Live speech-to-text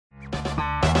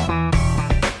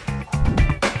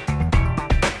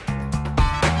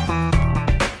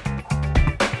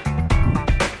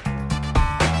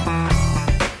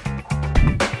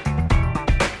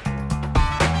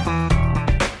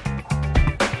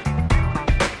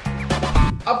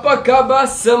Apa khabar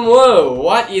semua?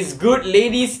 What is good,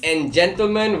 ladies and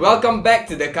gentlemen? Welcome back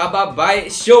to the Khabar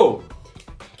Baik show.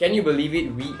 Can you believe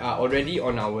it? We are already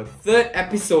on our third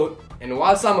episode, and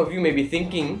while some of you may be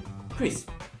thinking, Chris,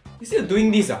 you still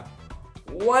doing this?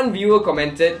 One viewer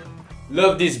commented,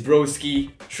 "Love this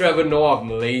broski, Trevor Noah of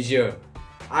Malaysia."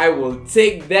 I will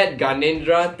take that,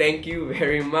 Ganendra. Thank you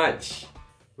very much.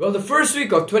 Well, the first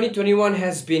week of 2021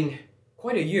 has been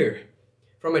quite a year.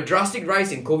 From a drastic rise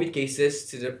in COVID cases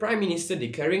to the Prime Minister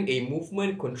declaring a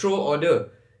movement control order,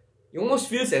 it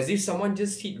almost feels as if someone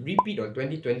just hit repeat on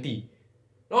 2020.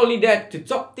 Not only that, to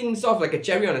top things off like a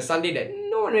cherry on a sundae that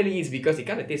no one really eats because it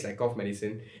kind of tastes like cough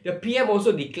medicine, the PM also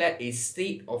declared a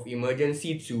state of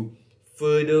emergency to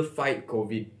further fight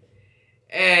COVID.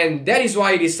 And that is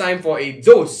why it is time for a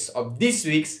dose of this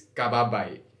week's Khabar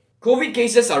Baik. COVID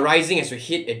cases are rising as we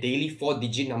hit a daily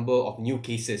 4-digit number of new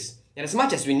cases. And as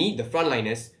much as we need the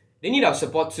frontliners, they need our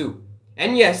support too.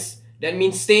 And yes, that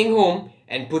means staying home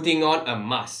and putting on a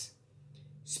mask.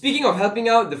 Speaking of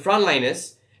helping out the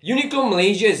frontliners, Uniqlo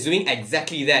Malaysia is doing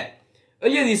exactly that.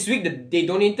 Earlier this week, they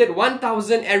donated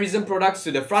 1,000 Airism products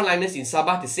to the frontliners in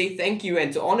Sabah to say thank you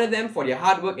and to honour them for their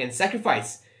hard work and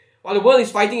sacrifice. While the world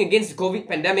is fighting against the COVID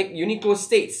pandemic, Uniqlo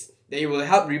states that it will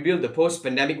help rebuild the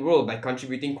post-pandemic world by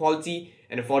contributing quality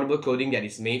and affordable clothing that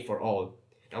is made for all.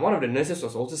 Now, one of the nurses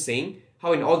was also saying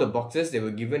how in all the boxes they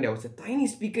were given, there was a tiny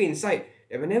speaker inside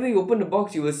that whenever you open the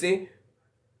box, you will say,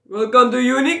 "Welcome to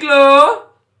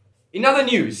Uniqlo!" In other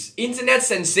news, internet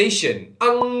sensation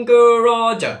Uncle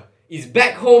Roger is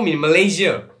back home in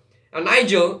Malaysia. Now,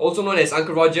 Nigel, also known as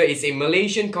Uncle Roger, is a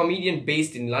Malaysian comedian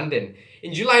based in London.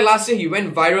 In July last year, he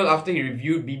went viral after he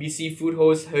reviewed BBC food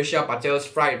host Harsha Patel's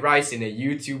fried rice in a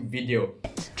YouTube video.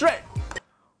 Straight!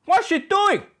 What's she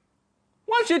doing?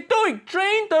 What's she doing?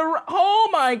 Drain the...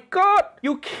 Oh my god!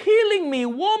 You're killing me,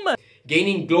 woman!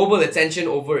 Gaining global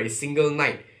attention over a single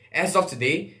night. As of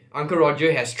today, Uncle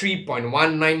Roger has 3.19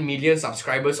 million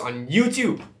subscribers on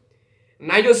YouTube.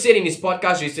 Nigel said in his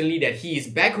podcast recently that he is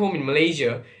back home in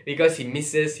Malaysia because he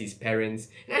misses his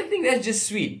parents. And I think that's just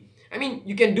sweet. I mean,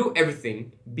 you can do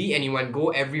everything, be anyone,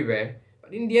 go everywhere.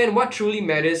 But in the end, what truly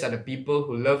matters are the people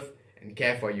who love and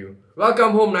care for you.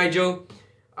 Welcome home, Nigel.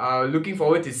 Looking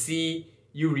forward to see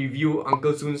you review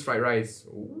Uncle Soon's fried rice.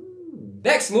 Ooh.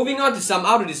 Next, moving on to some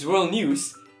out-of-this-world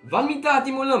news. Vanmitha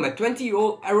Athimoolam, a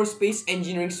 20-year-old Aerospace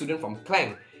Engineering student from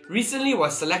Klang, recently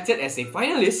was selected as a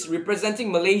finalist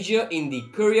representing Malaysia in the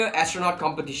Career Astronaut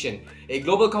Competition, a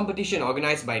global competition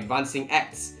organised by Advancing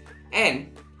Acts.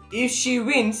 And if she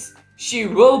wins,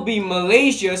 she will be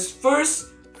Malaysia's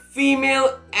first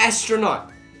female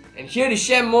astronaut. And here to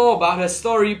share more about her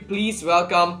story, please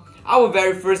welcome our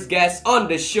very first guest on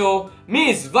the show,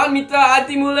 Miss Vanmitha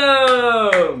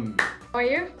Athimoolam. How are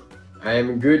you? I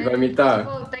am good, Vanmitha.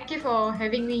 Well, thank you for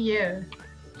having me here.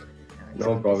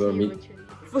 No problem.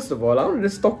 First of all, I want to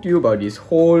just talk to you about this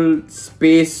whole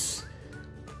space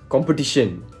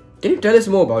competition. Can you tell us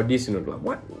more about this?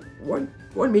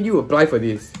 What made you apply for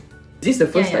this? Is this the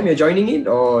first time you're joining it,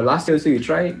 or last year also you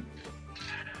tried?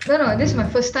 No, this is my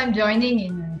first time joining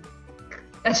in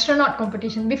astronaut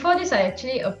competition. Before this, I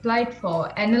actually applied for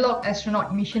analog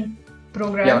astronaut mission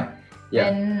program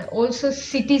and also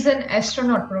citizen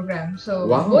astronaut program. So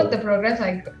both the programs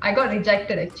I got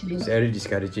rejected actually. It's very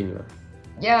discouraging.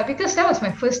 Yeah, because that was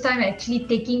my first time actually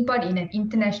taking part in an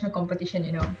international competition,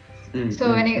 you know.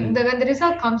 So when the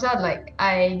result comes out, like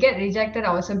I get rejected,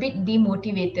 I was a bit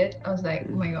demotivated. I was like,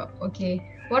 oh my god, okay,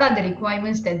 what are the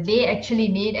requirements that they actually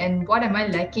need and what am I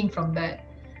lacking from that?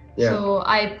 So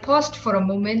I paused for a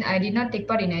moment. I did not take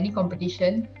part in any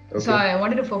competition. So I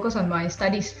wanted to focus on my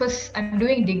studies. First, I'm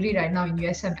doing a degree right now in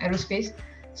USM Aerospace.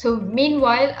 So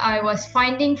meanwhile, I was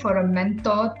finding for a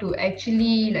mentor to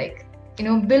actually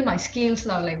build my skills,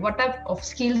 like what type of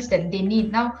skills that they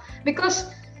need now.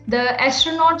 Because the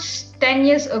astronauts 10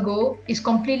 years ago is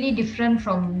completely different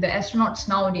from the astronauts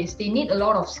nowadays. They need a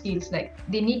lot of skills. Like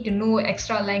they need to know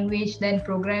extra language, then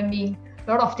programming,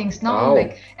 a lot of things. Now,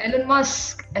 like Elon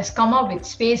Musk has come up with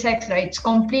SpaceX, right? It's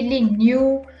completely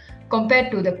new compared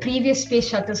to the previous space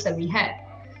shuttles that we had.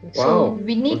 So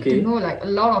we need to know like a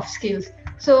lot of skills.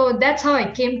 So that's how I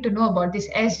came to know about this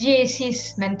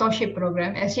SJAC's mentorship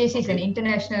program. SJAC is an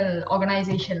international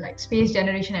organization like Space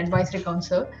Generation Advisory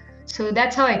Council. So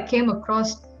that's how I came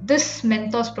across this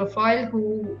mentor's profile,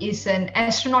 who is an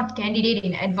astronaut candidate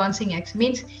in Advancing Acts.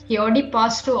 Means he already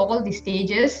passed through all the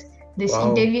stages, this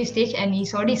interview stage, and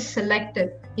he's already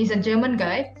selected. He's a German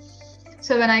guy.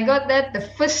 So when I got that, the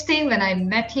first thing when I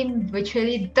met him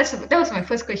virtually, that was my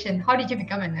first question. How did you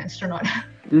become an astronaut?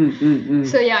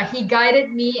 So yeah, he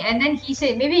guided me, and then he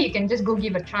said, maybe you can just go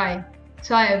give a try.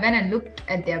 So I went and looked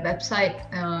at their website,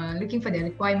 looking for their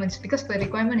requirements, because the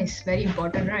requirement is very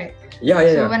important, right?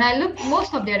 So when I looked,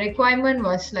 most of their requirement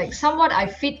was like somewhat I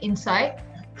fit inside.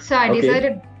 So I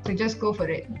decided to just go for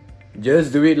it.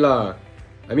 Just do it lah.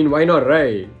 I mean, why not,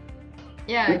 right?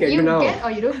 Yeah, you get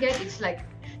or you don't get, it's like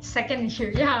second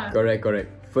issue. Yeah. Correct.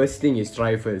 First thing is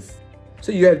try first.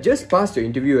 So you have just passed your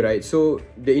interview, right? So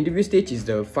the interview stage is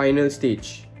the final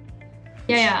stage.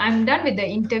 Yeah, I'm done with the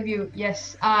interview.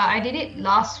 Yes, I did it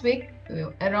last week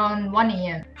around 1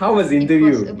 a.m. How was the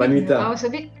interview, Vanmitha? I was a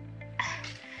bit.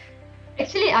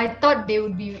 Actually, I thought they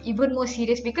would be even more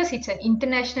serious because it's an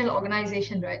international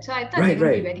organization, right? So I thought they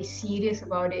would be very serious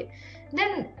about it.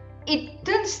 Then it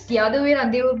turns the other way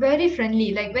around. They were very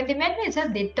friendly. Like when they met me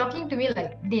itself, they're talking to me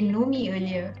like they know me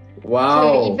earlier. Wow.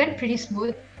 So it went pretty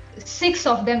smooth. 6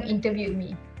 of them interviewed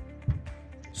me.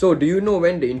 So do you know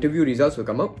when the interview results will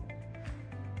come up?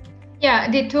 Yeah,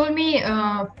 they told me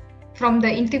from the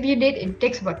interview date, it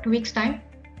takes about 2 weeks' time.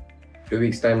 2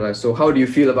 weeks' time. So how do you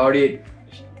feel about it?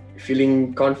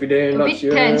 Feeling confident? A bit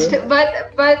tensed,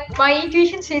 but my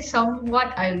intuition says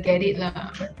somewhat I'll get it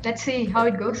lah. But let's see how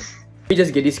it goes. Let me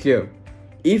just get this clear.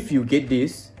 If you get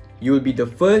this, you will be the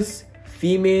first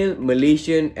female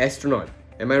Malaysian astronaut.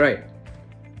 Am I right?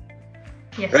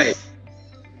 Yes. Right.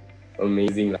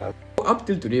 Amazing lah. Up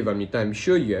till today, Vanmitha, I'm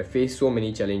sure you have faced so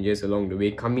many challenges along the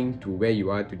way coming to where you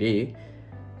are today.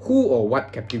 Who or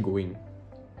what kept you going?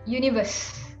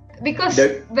 Universe. Because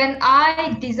when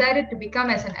I decided to become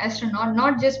as an astronaut,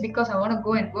 not just because I want to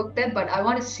go and work there, but I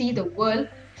want to see the world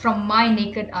from my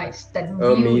naked eyes. That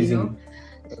view, you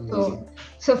know.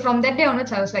 So from that day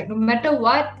onwards, I was like, no matter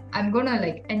what, I'm gonna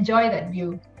like enjoy that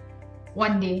view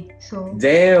one day. So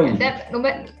damn. That no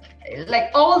matter like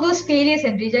all those failures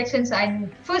and rejections, I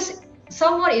first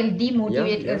somewhat it'll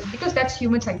demotivate us because that's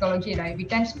human psychology, right? We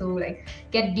tend to like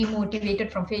get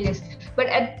demotivated from failures, but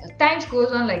at times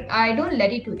goes on, like I don't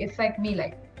let it to affect me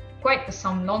like quite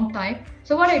some long time.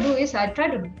 So what I do is I try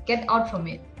to get out from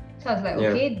it. So I was like,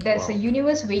 okay, there's a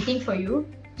universe waiting for you,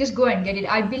 just go and get it.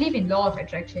 I believe in law of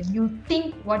attraction. You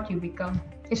think what you become.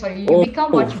 You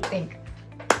become what you think.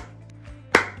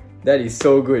 That is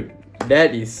so good.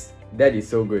 That is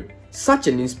so good. Such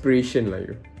an inspiration,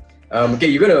 like. Okay,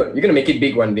 you're gonna make it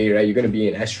big one day, right? You're gonna be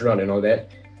an astronaut and all that,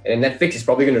 and Netflix is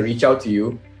probably gonna reach out to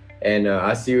you and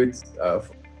ask you.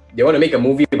 They want to make a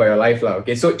movie about your life, lah.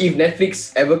 Okay, so if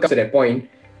Netflix ever comes to that point,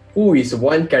 who is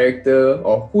one character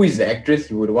or who is the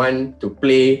actress you would want to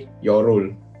play your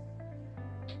role?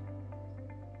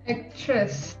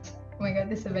 Actress. Oh my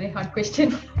god, this is a very hard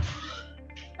question.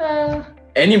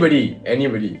 Anybody.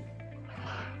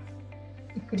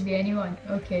 It could be anyone.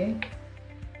 Okay.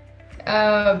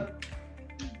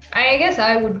 I guess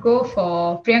I would go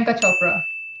for Priyanka Chopra.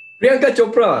 Priyanka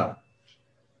Chopra.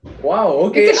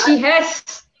 Wow. Okay.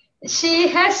 Because she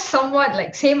has somewhat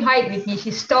like same height with me.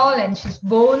 She's tall and she's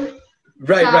bold.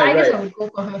 Right. I guess I would go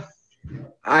for her.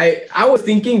 I was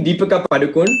thinking Deepika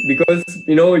Padukone because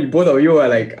both of you are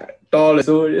like tall.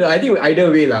 So I think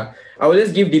either way lah. I will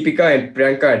just give Deepika and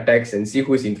Priyanka a text and see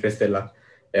who's interested lah.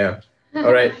 Yeah.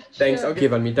 All right. Thanks. Sure. Okay,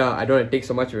 Vanmitha. I don't want to take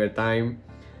so much of your time.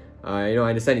 I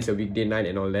understand it's a weekday night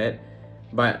and all that,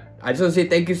 but I just want to say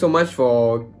thank you so much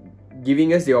for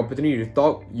giving us the opportunity to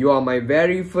talk. You are my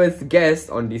very first guest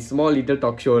on this small little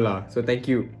talk show lah. So thank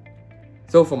you.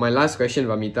 So for my last question,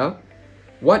 Vanmitha,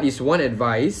 what is one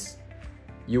advice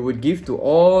you would give to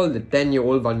all the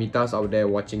 10-year-old Vanmithas out there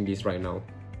watching this right now?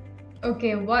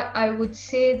 Okay, what I would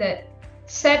say that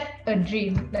set a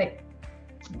dream. Like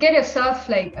get yourself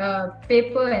like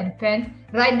paper and pen,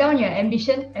 write down your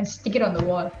ambition and stick it on the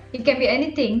wall. It can be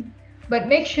anything, but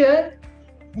make sure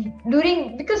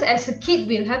because as a kid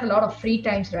we'll have a lot of free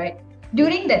times, right?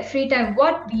 During that free time,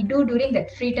 what we do during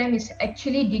that free time is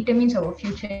actually determines our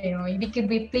future. We could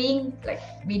be playing like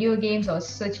video games or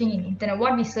searching in internet,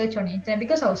 what we search on the internet,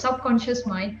 because our subconscious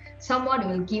mind somewhat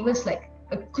will give us like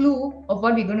a clue of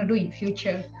what we're going to do in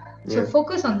future. So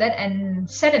focus on that and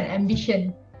set an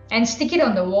ambition and stick it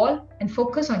on the wall and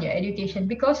focus on your education,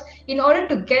 because in order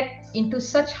to get into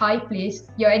such high place,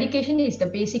 your education is the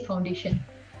basic foundation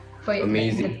for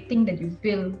the thing that you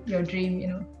build, your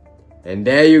dream, And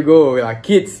there you go,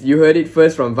 kids, you heard it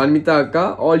first from Vanmitha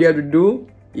Akka. All you have to do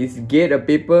is get a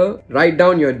paper, write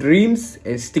down your dreams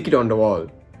and stick it on the wall.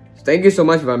 So thank you so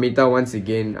much, Vanmitha, once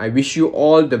again. I wish you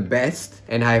all the best,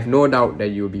 and I have no doubt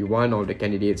that you'll be one of the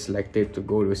candidates selected to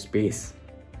go to space.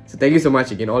 So thank you so much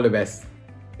again, all the best.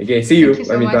 Okay, see you. Thank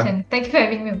you so much, and thank you for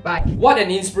having me. Bye. What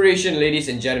an inspiration, ladies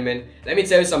and gentlemen. Let me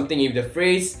tell you something. If the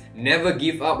phrase "never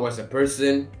give up" was a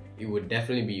person, it would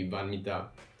definitely be Vanmitha.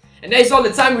 And that is all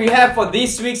the time we have for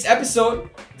this week's episode.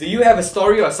 Do you have a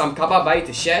story or some Khabar Baik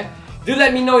to share? Do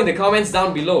let me know in the comments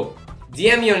down below.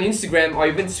 DM me on Instagram or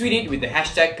even tweet it with the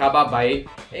hashtag Khabar Baik.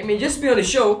 It may just be on the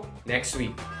show next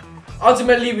week.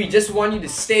 Ultimately, we just want you to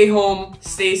stay home,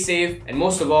 stay safe, and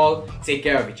most of all, take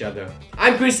care of each other.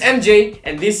 I'm Chris MJ,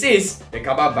 and this is the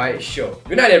Khabar Baik Show.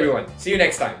 Good night, everyone. See you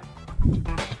next time.